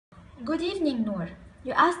Good evening, Noor.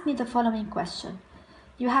 You asked me the following question.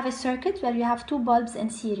 You have a circuit where you have two bulbs in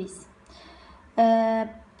series.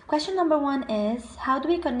 Question number 1 is, how do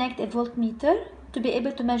we connect a voltmeter to be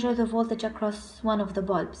able to measure the voltage across one of the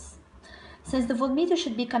bulbs? Since the voltmeter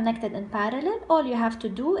should be connected in parallel, all you have to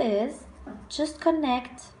do is just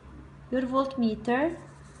connect your voltmeter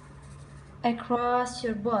across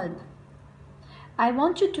your bulb. I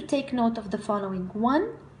want you to take note of the following. 1.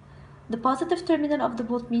 The positive terminal of the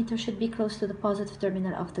voltmeter should be close to the positive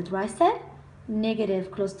terminal of the dry cell,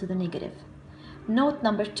 negative close to the negative. Note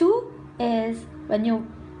number 2 is when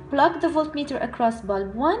you plug the voltmeter across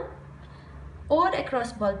bulb 1 or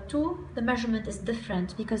across bulb 2, the measurement is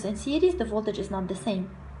different because in series the voltage is not the same.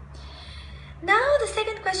 Now the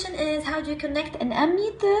second question is, how do you connect an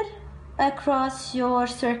ammeter across your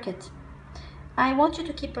circuit? I want you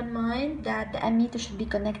to keep in mind that the ammeter should be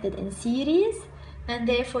connected in series, and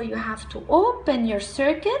therefore you have to open your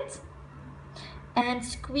circuit and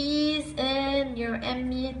squeeze in your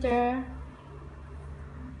ammeter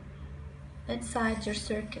inside your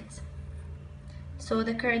circuit. So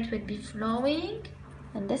the current will be flowing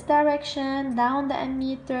in this direction, down the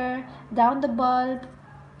ammeter, down the bulb,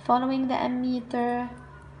 following the ammeter,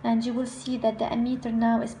 and you will see that the ammeter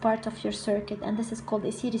now is part of your circuit, and this is called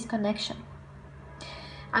a series connection.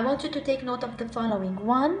 I want you to take note of the following.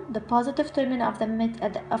 1. The positive terminal of the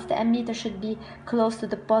ammeter should be close to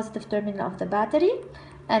the positive terminal of the battery,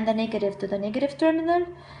 and the negative to the negative terminal.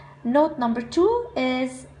 Note number 2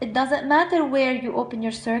 is, it doesn't matter where you open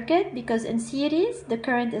your circuit because in series the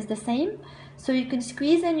current is the same, so you can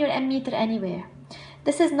squeeze in your ammeter anywhere.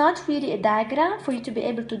 This is not really a diagram. For you to be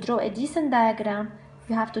able to draw a decent diagram,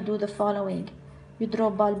 you have to do the following. You draw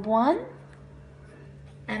bulb 1,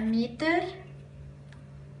 ammeter,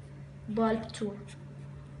 bulb 2.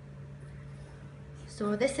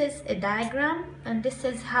 So this is a diagram, and this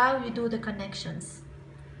is how you do the connections.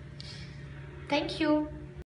 Thank you.